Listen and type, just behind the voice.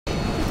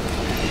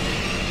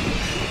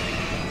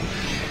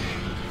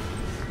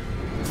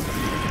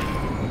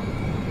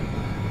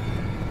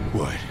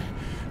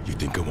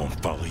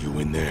follow you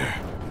in there.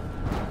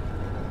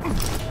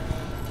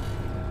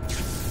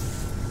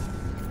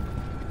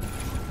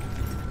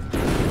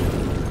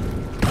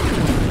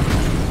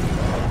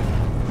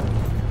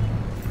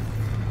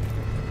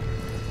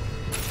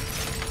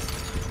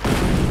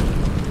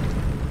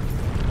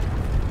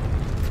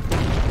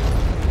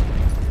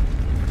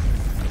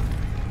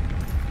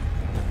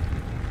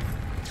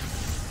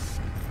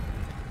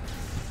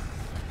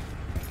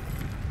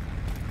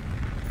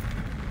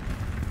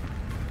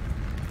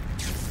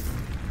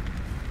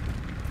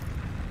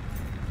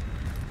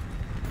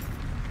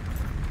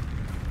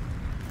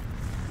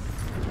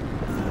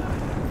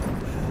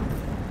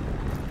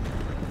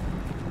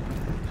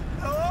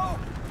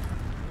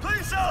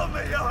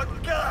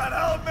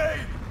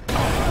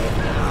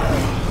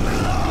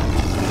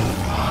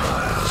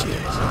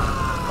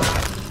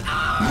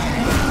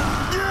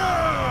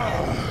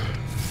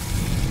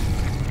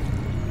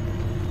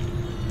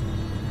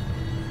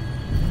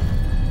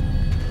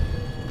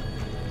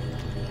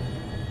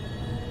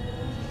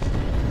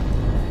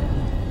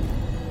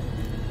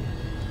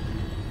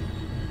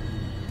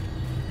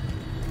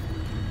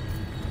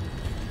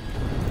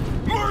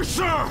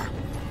 Sir!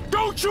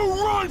 Don't you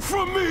run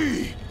from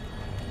me!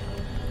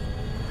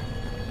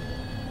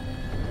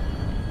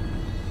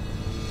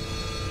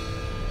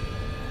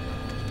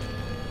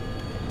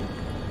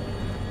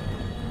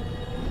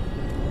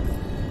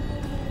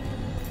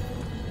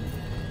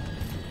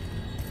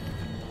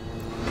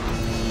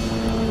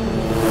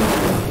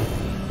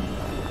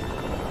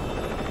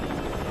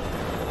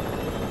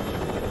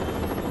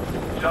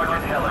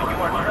 Sgt. Heller, you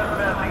are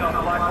trespassing on the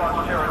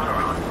Blackwatch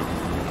territory.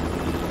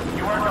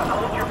 You are to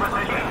hold your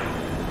position.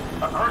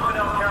 A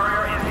personnel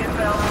carrier is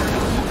inbound.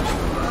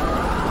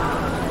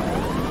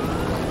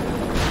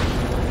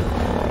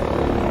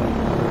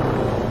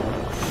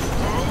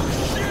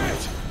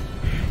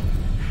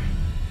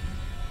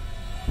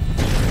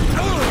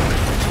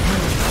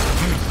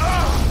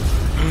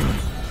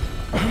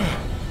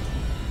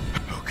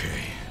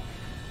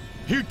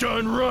 You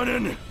done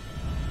running?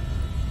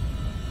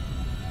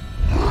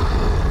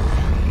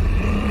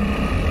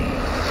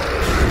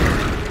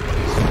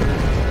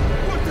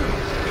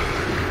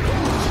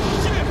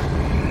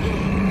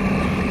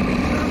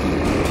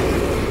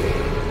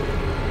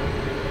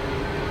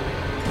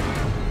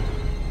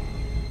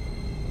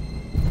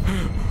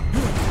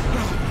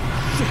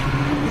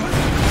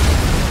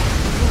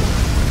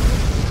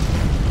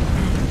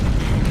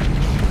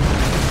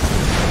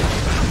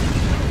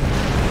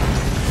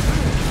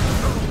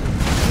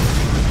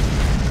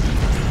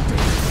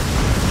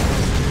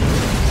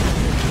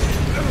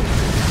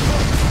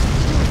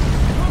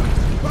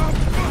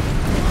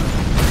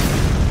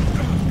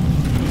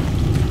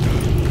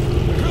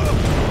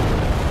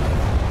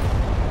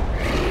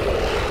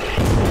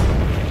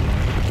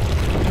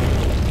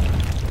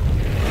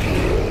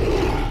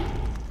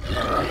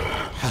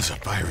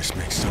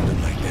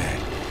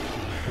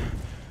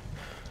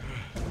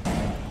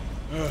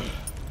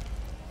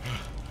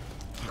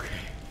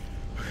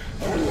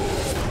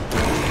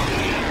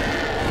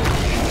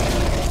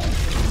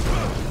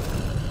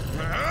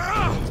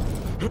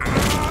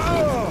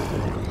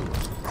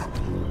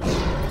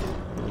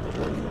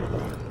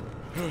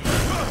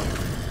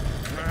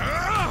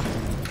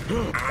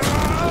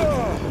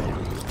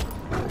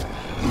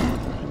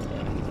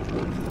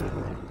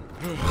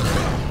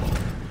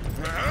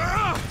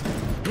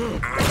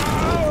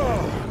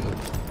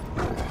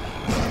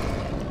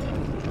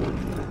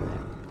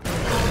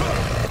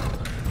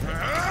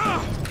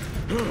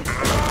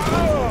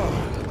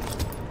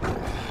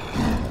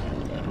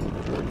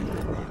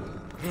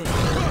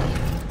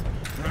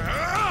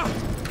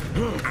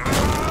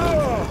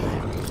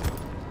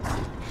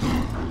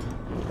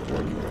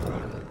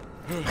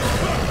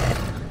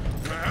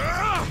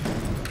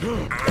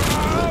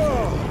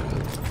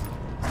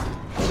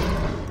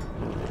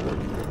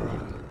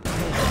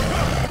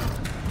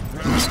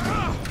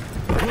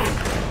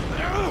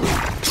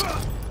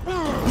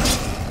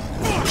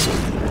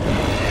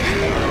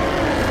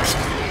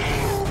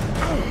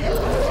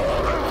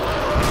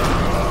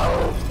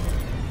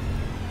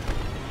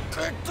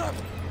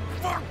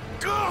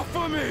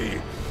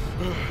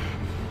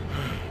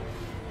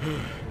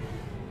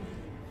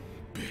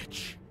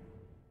 Bitch.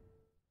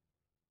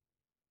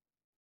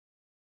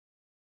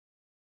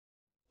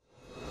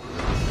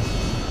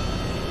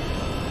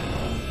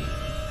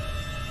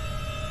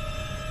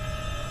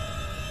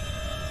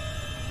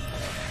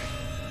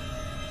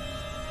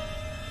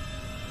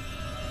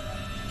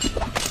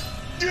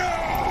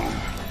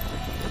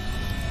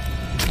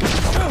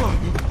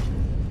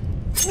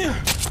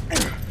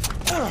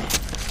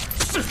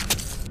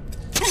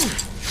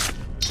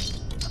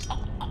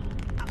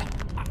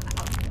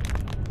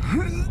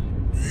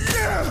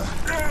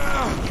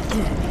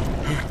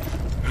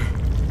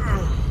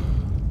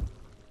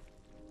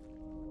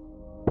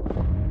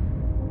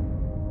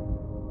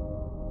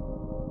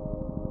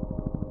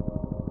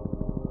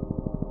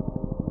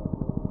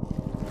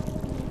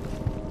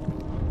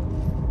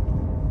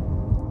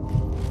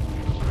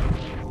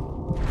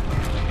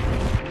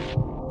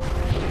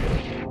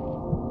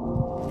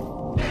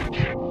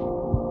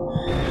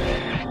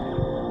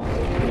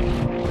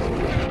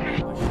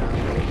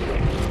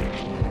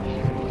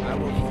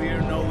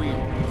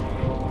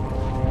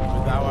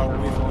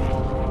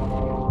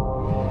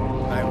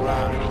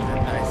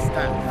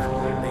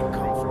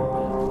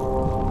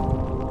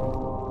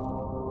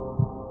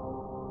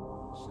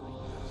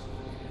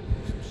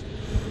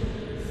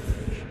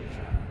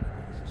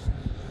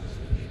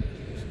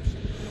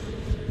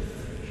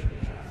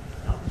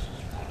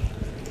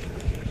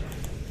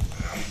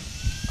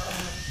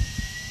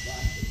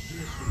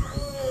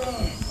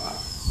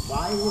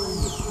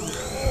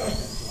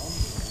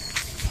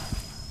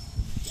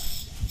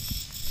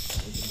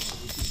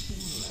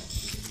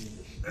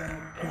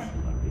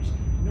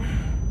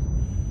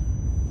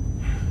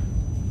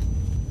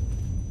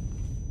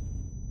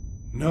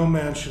 No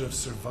man should have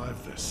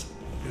survived this.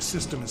 His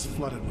system is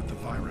flooded with the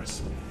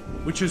virus.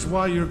 Which is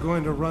why you're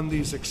going to run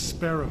these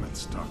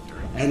experiments, Doctor.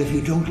 And if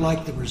you don't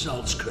like the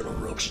results, Colonel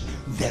Rooks,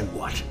 then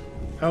what?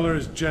 Heller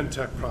is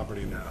Gentek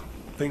property now.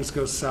 Things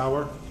go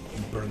sour,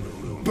 you burn the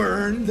room.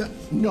 Burn the...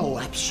 No,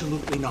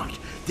 absolutely not.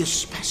 This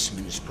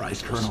specimen is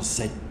priceless. Colonel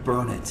said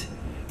burn it.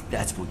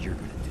 That's what you're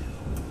gonna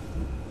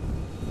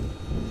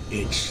do.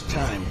 It's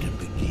time to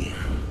begin.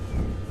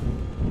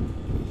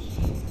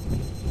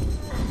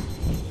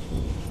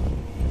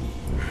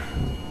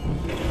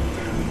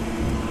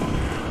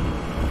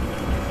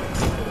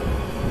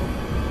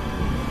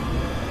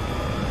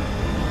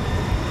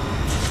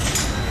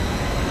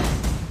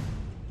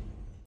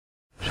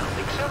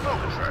 Something simple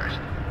at first.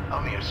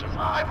 Only a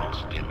survival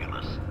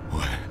stimulus.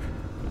 What?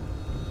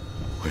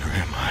 Where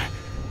am I?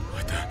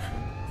 What the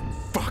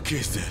fuck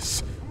is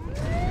this?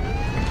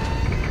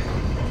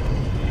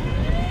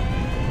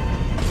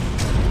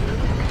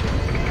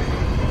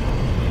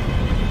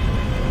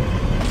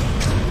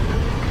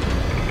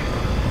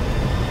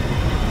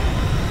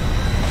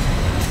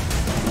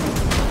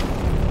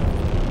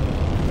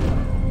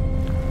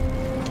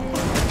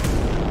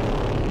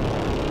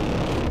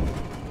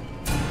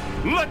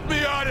 Let me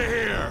out of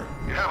here!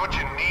 You have what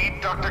you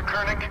need, Dr.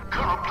 Koenig?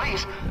 Colonel,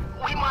 please.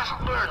 We must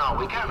learn all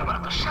we can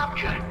about the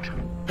subject.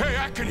 Hey,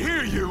 I can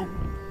hear you!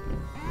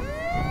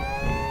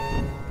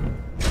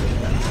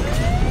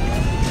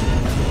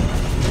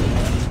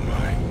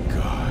 My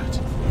God.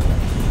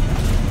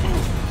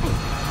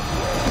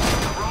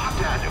 The raw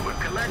data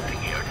we're collecting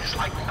here is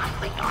like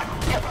nothing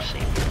I've ever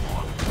seen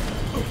before.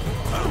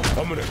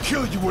 I'm gonna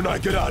kill you when I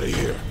get out of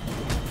here!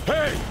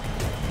 Hey!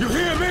 You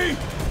hear me?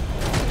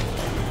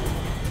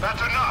 That's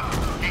enough.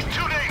 He's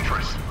too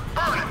dangerous.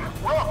 Burn him.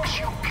 Rooks,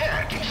 you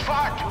can't. He's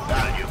far too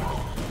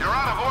valuable. You're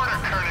out of order,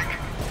 Koenig.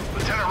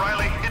 Lieutenant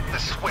Riley, hit the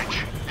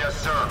switch. Yes,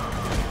 sir.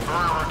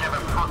 Burner were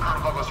given per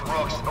Colonel Douglas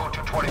Rooks,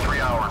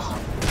 0223 hours.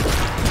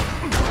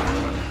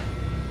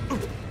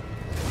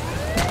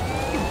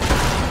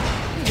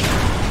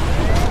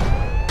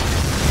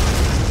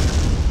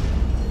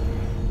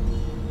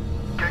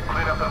 Get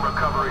cleanup and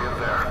recovery in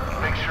there.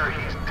 Make sure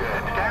he's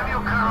dead. Damn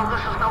you, Colonel,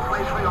 this is no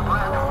place for your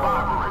brand of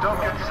barbarism. Don't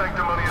get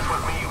sanctimonious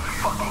with me, you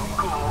fucking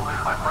ghoul.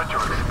 I've read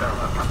your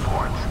experiment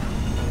reports.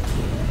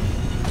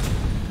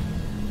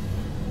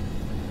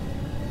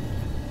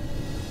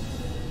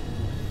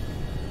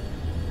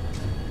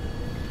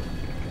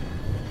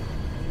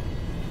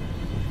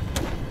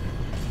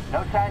 No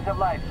signs of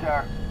life,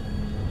 sir.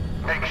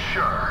 Make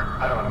sure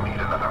I don't need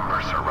another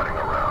Mercer running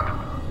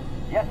around.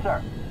 Yes,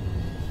 sir.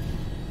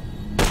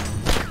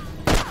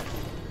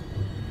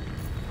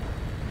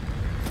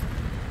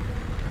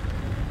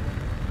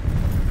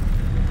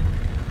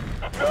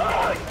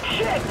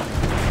 Shit!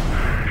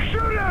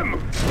 Shoot him!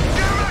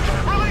 Damn it!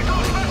 Release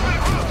those specimen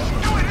groups!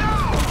 Do it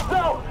now!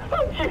 No!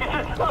 Oh,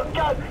 Jesus! Oh,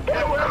 God!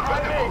 Get away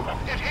from me!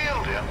 It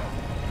healed him.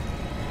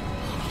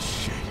 Holy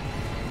shit.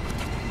 What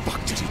the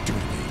fuck did he do to me?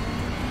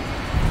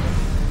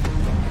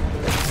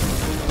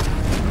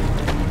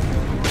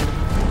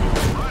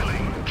 Riley,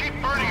 keep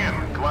burning him.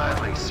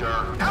 Gladly, sir.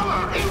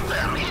 Heller, eat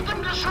them! Eat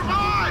them to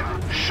survive!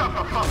 Shut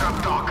the fuck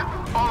up, Doc.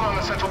 All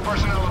non-essential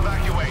personnel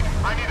evacuate.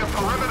 I need a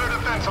perimeter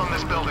defense on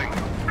this building.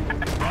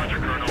 Roger,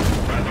 Colonel.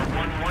 Rather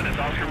 1-1 is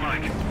off your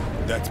mic.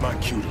 That's my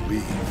cue to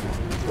leave.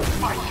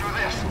 Fight through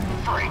this,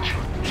 freak.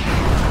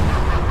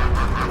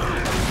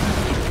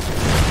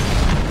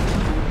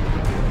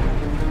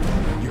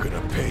 You're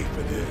gonna pay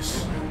for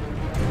this.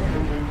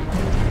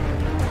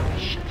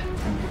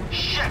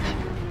 Shit!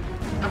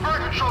 The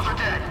bird controls are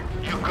dead.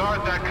 You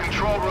guard that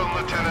control room,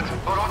 Lieutenant.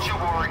 Oh, don't you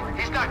worry.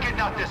 He's not getting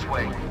out this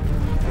way.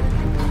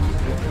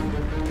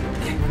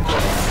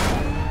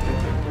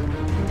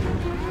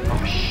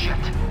 Oh, shit.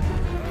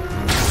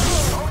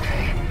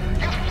 Okay.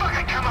 You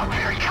fucking come up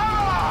here. Come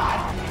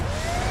on!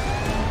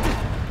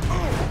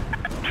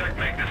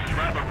 Checkmate, this is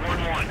Rapid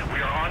 1-1.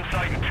 We are on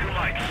site in 2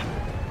 mics.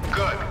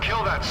 Good.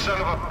 Kill that son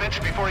of a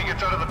bitch before he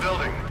gets out of the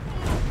building.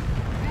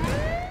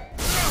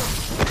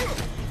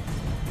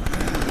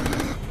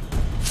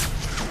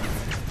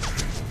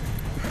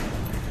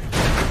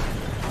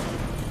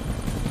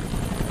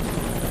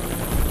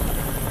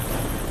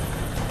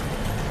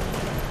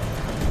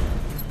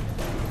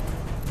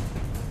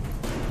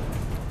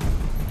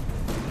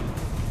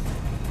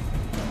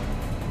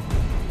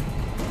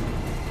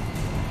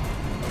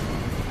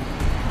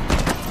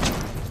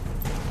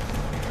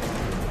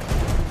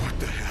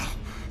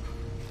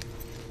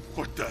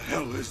 What the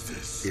hell is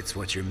this? It's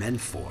what you're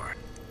meant for.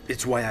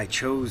 It's why I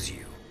chose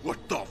you. What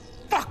the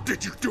fuck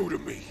did you do to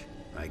me?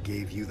 I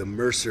gave you the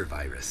Mercer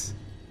virus.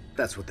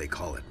 That's what they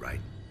call it, right?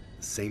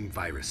 The same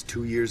virus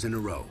 2 years in a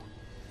row.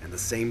 And the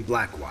same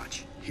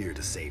Blackwatch, here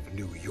to save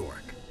New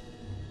York.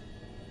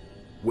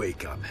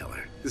 Wake up,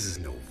 Heller. This is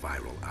no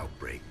viral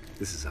outbreak.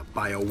 This is a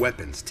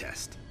bioweapons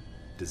test.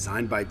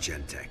 Designed by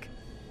Gentek.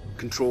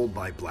 Controlled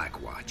by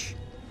Blackwatch.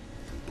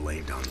 And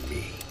blamed on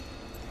me.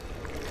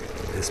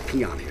 This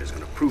peon here is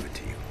gonna prove it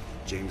to you.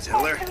 James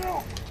Heller,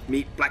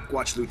 meet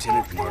Blackwatch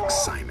Lieutenant Mark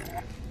Simon.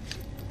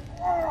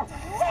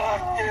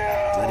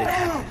 Let it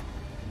happen.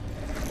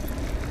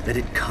 Let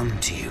it come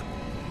to you.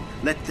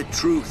 Let the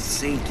truth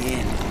sink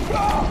in.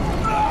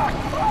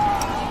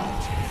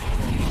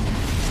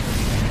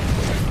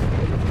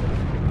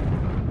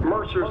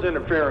 Mercer's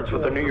interference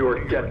with the New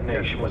York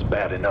detonation was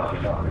bad enough.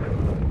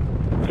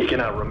 He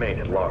cannot remain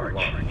at large.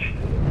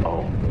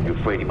 Oh, you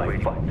afraid he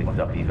might fuck things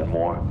up even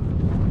more?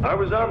 I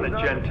was on the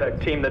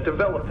Gentek team that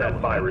developed that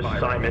virus,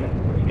 Simon,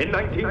 in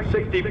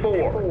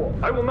 1964.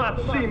 I will not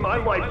see my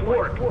life's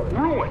work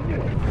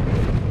ruined.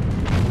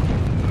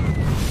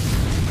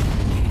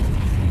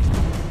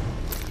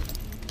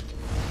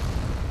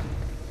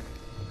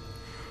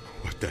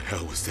 What the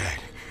hell was that?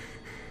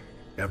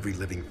 Every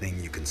living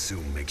thing you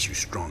consume makes you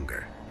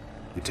stronger.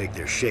 You take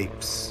their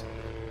shapes,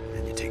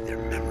 and you take their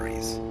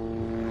memories.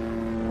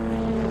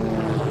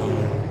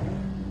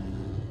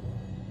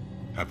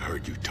 I've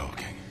heard you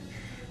talking.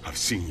 I've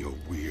seen your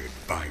weird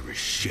virus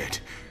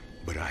shit,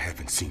 but I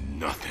haven't seen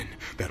nothing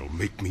that'll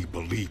make me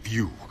believe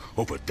you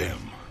over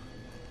them.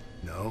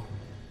 No?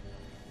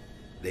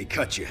 They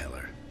cut you,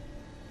 Heller.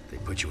 They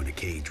put you in a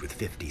cage with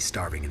 50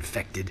 starving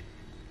infected,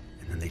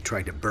 and then they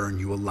tried to burn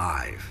you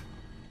alive.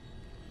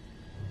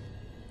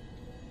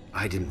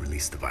 I didn't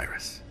release the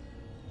virus.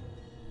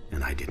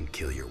 And I didn't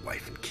kill your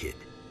wife and kid.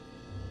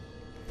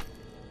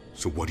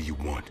 So what do you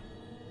want?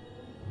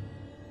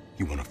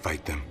 You want to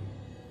fight them?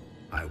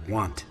 I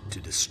want to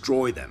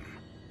destroy them.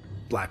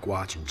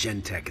 Blackwatch and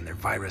Gentek and their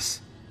virus.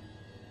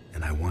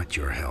 And I want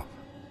your help.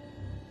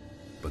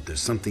 But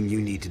there's something you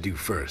need to do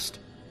first.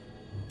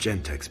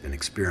 Gentek's been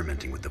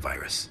experimenting with the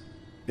virus,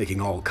 making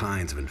all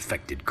kinds of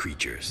infected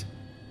creatures.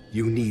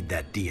 You need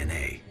that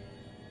DNA.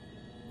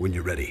 When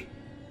you're ready,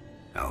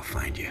 I'll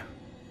find you.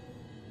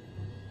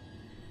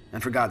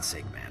 And for God's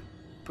sake, man,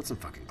 put some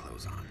fucking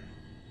clothes on.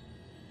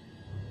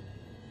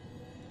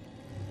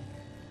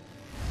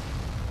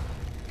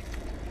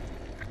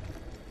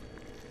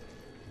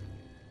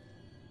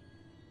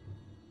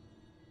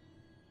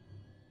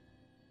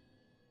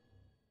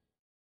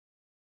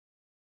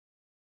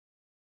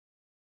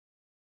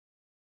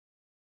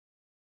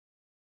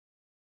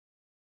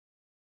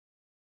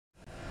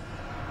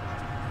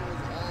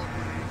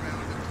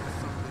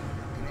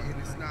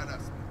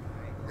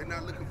 They're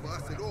not looking for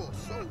us at all,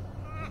 so...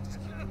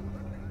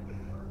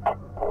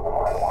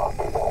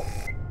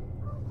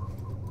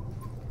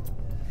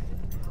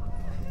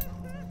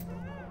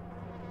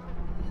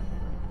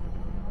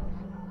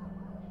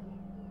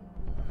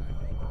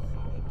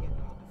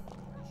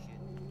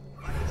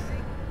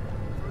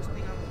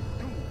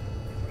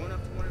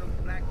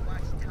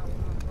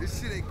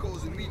 This shit ain't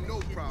causing me no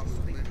problems,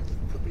 man.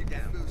 Put me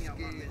down. Feel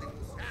scared.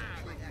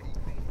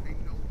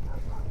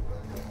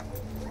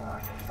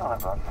 Son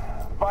of a...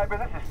 Viper,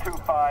 this is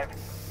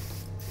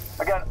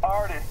 2-5. I got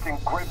artists in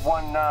grid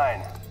 19.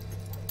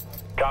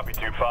 Copy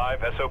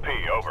 2-5, SOP,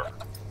 over.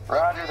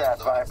 Roger that,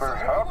 Viper.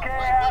 Okay,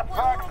 ass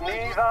fucks,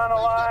 knees on the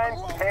line.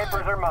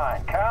 Papers are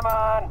mine. Come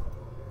on.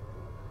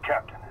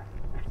 Captain,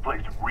 this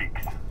place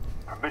reeks.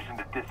 Permission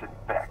to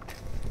disinfect.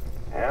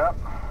 Yep,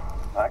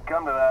 I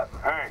come to that.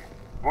 Hey,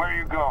 where are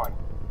you going?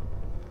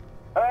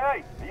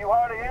 Hey, are you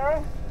hard of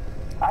hearing?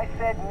 I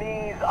said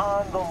knees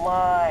on the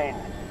line,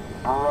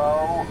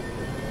 bro.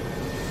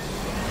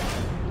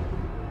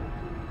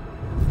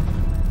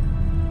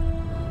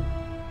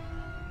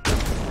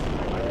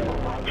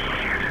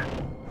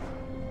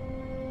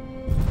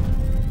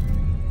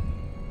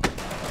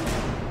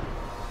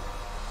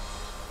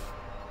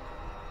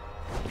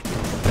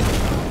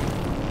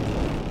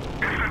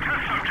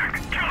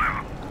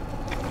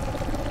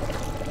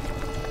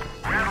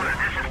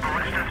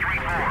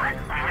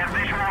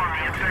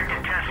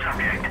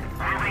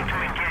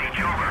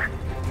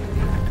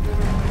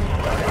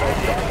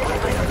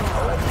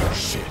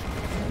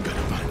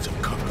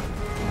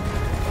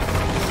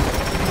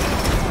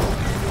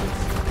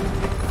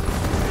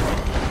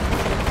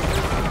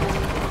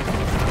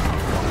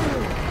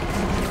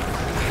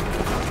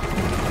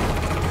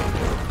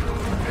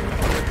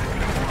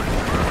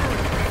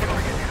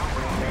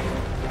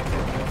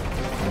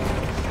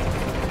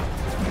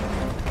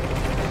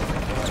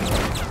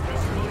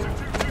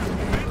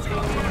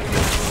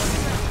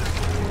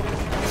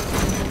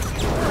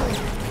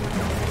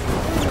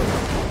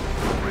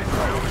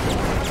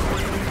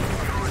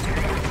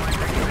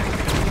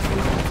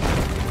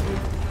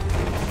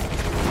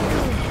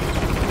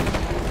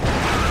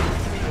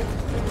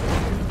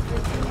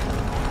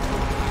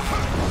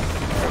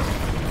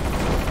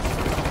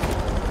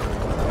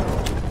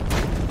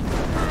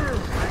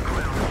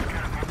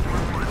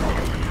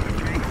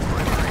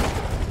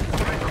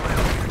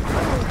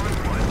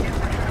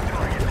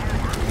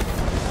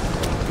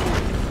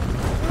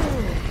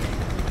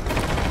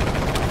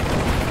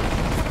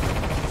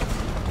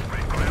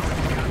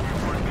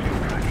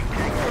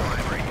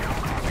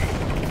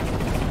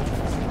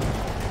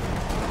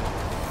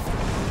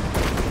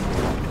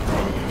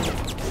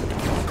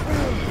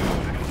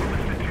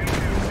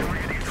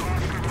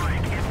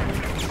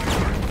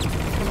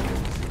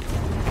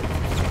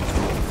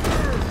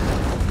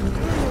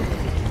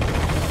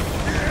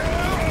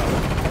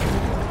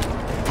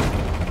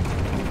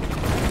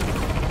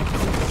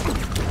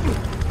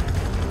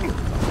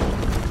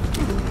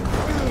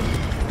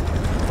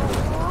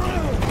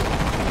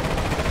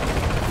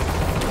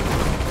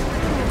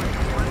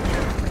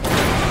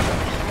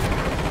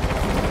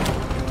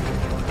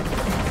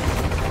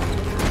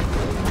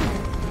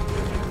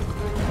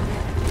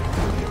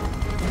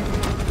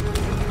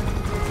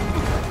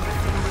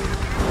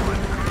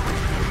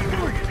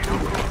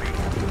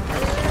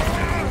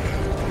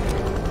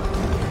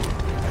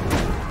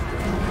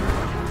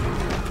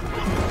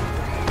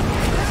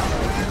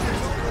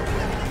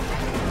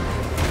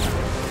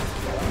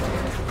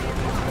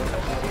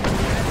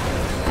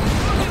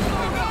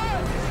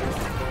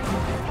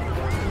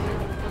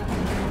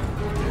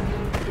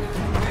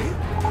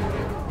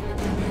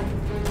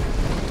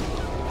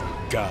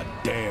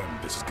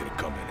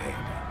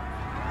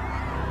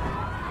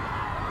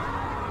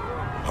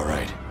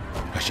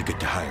 should get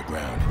to higher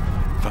ground.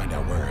 Find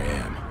out where I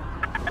am.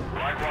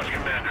 Blackwatch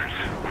commanders,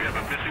 we have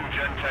a missing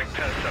Gen-Tech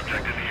test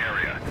subject in the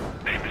area.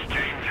 Name is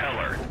James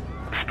Heller.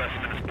 The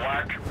specimen is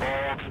black,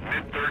 bald,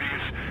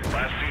 mid-30s,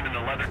 last seen in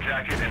a leather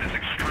jacket, and is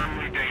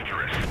extremely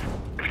dangerous.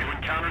 If you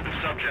encounter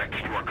the subject,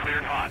 you are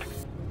cleared hot.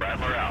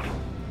 Rattler out.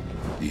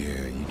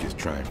 Yeah, you just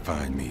try and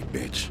find me,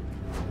 bitch.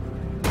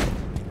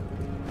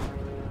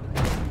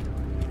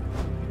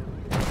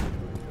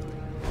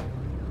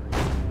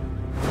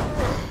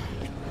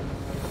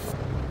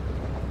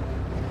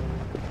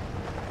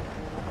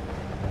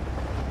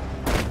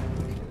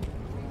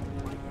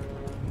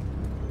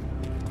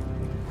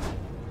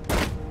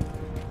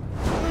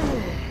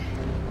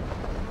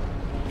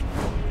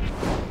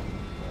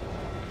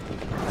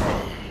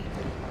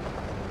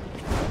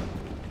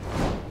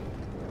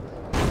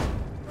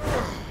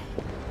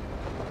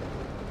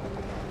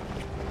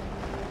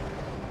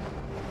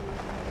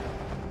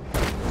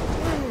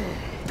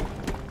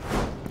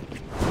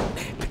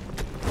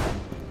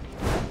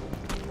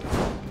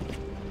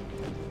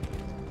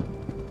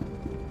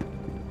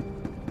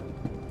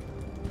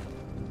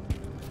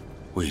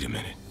 Wait a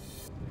minute.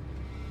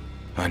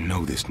 I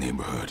know this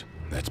neighborhood.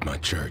 That's my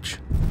church.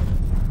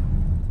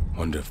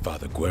 Wonder if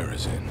Father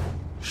Guerra's in.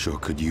 Sure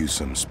could use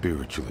some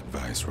spiritual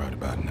advice right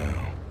about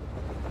now.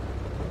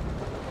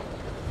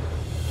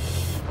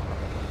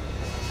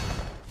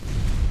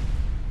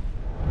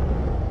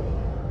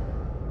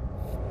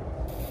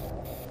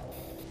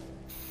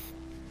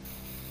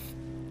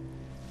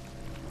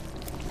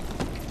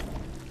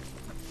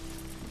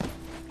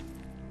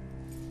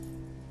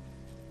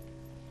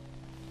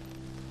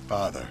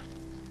 Father,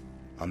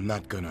 I'm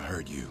not gonna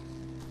hurt you.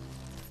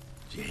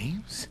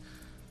 James?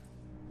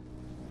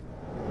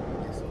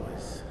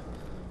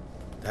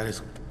 That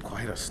is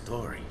quite a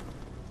story.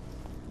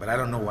 But I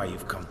don't know why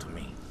you've come to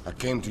me. I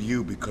came to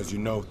you because you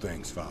know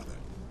things, Father.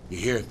 You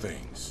hear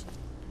things.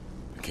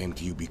 I came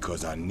to you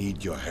because I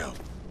need your help.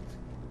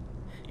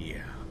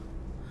 Yeah.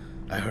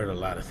 I heard a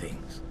lot of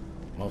things.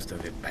 Most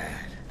of it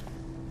bad.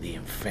 The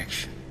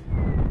infection.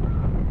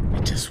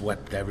 It just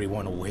swept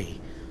everyone away.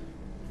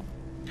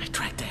 I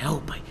tried to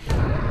help.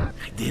 I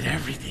did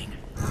everything.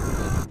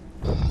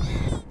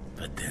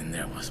 But then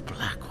there was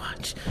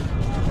Blackwatch.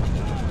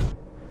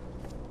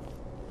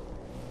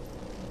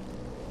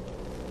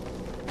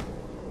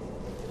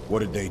 What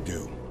did they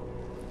do?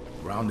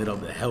 Rounded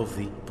up the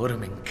healthy, put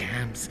them in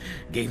camps,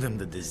 gave them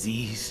the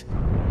disease,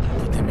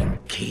 put them in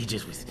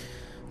cages with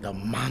the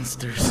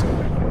monsters.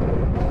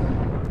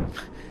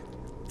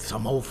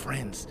 Some old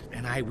friends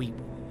and I, we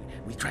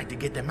tried to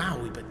get them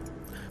out,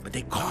 but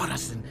they caught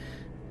us and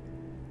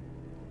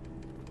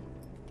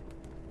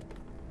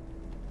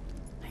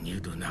you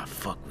do not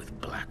fuck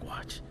with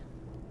Blackwatch.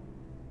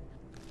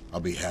 I'll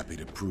be happy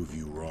to prove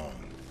you wrong.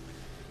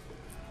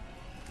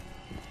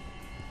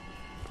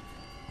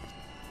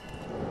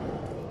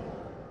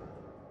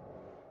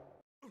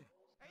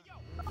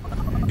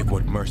 If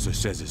what Mercer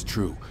says is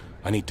true,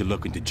 I need to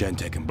look into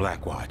Gen-Tech and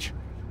Blackwatch.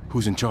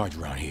 Who's in charge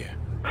around here?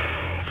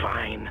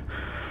 Fine.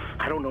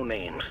 I don't know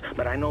names,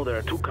 but I know there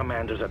are 2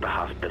 commanders at the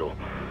hospital.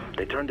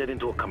 They turned it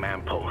into a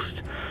command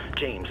post.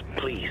 James,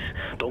 please,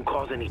 don't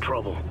cause any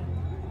trouble.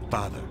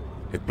 Father,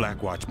 if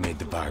Blackwatch made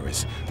the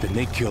virus, then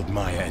they killed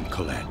Maya and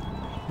Colette.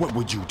 What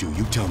would you do?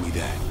 You tell me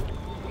that.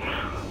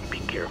 Be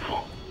careful.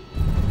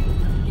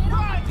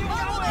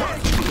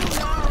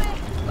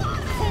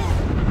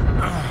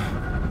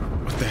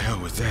 What the hell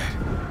was that?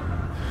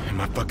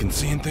 Am I fucking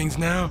seeing things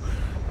now?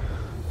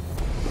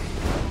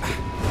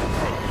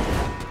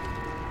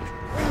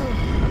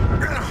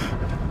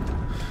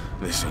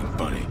 This ain't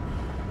funny.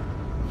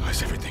 Why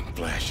is everything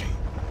flashing?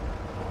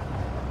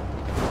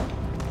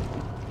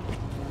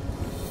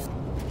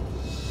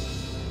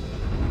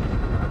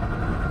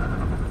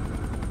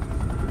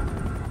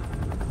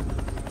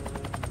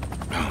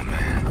 Oh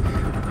man,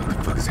 what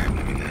the fuck is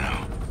happening to me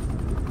now?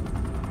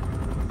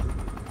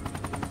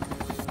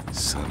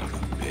 Son of a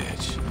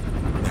bitch.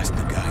 That's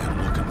the guy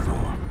I'm looking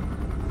for.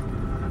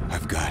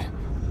 I've got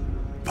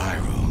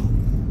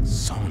viral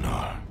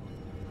sonar.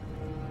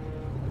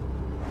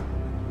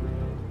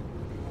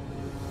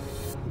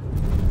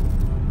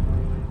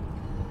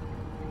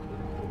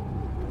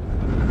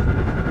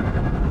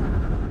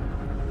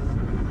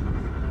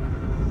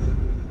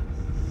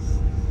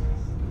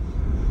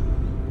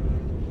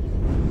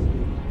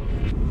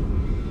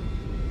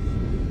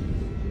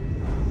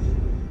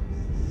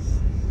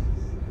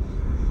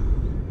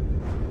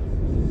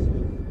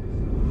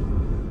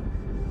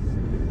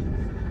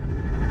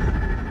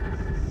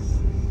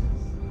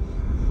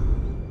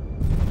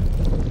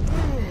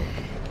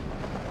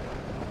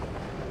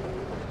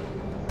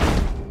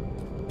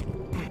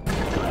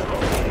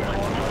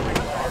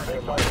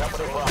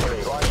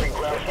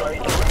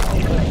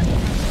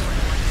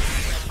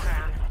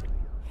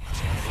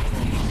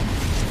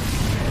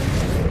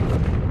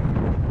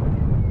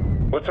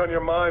 What's on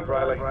your mind,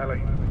 Riley?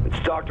 It's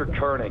Dr.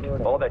 Koenig.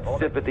 All that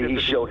sympathy he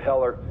showed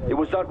Heller, it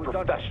was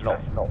unprofessional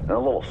and a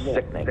little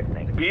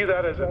sickening. Be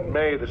that as it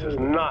may, this is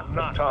not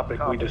the topic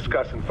we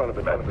discuss in front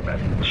of the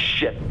men.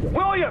 Shit.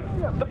 William!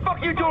 The fuck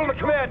are you doing in the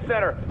command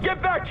center?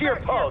 Get back to your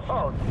post!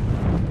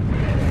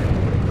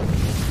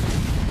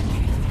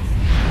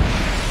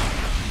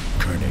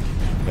 Koenig,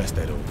 that's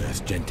that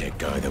old-ass Gentech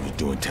guy that was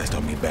doing tests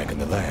on me back in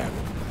the lab.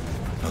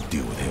 I'll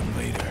deal with him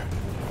later.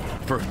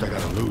 First, I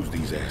gotta lose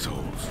these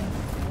assholes.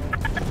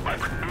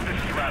 Viper 2,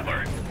 this is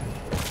Rattler.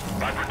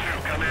 Viper 2,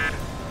 come in.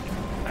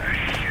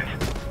 Shit.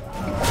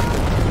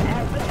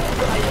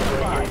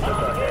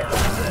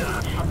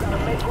 I've got a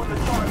make on the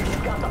target. He's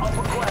got the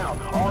upper ground.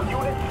 All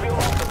units fill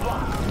off the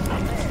block.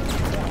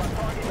 Got my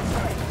target in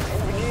sight.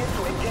 Moving in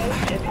to engage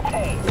and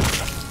detain.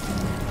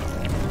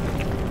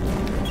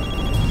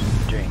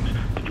 James,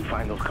 did you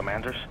find those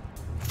commanders?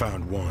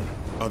 Found one.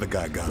 Other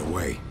guy got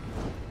away.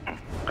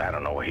 I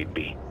don't know where he'd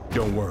be.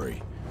 Don't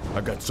worry.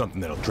 I got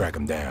something that'll track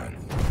him down.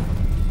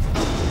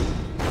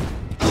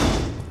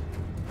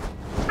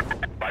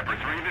 Viper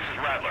 3, this is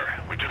Rattler.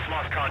 We just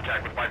lost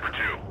contact with Viper 2.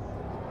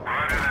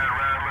 Roger that,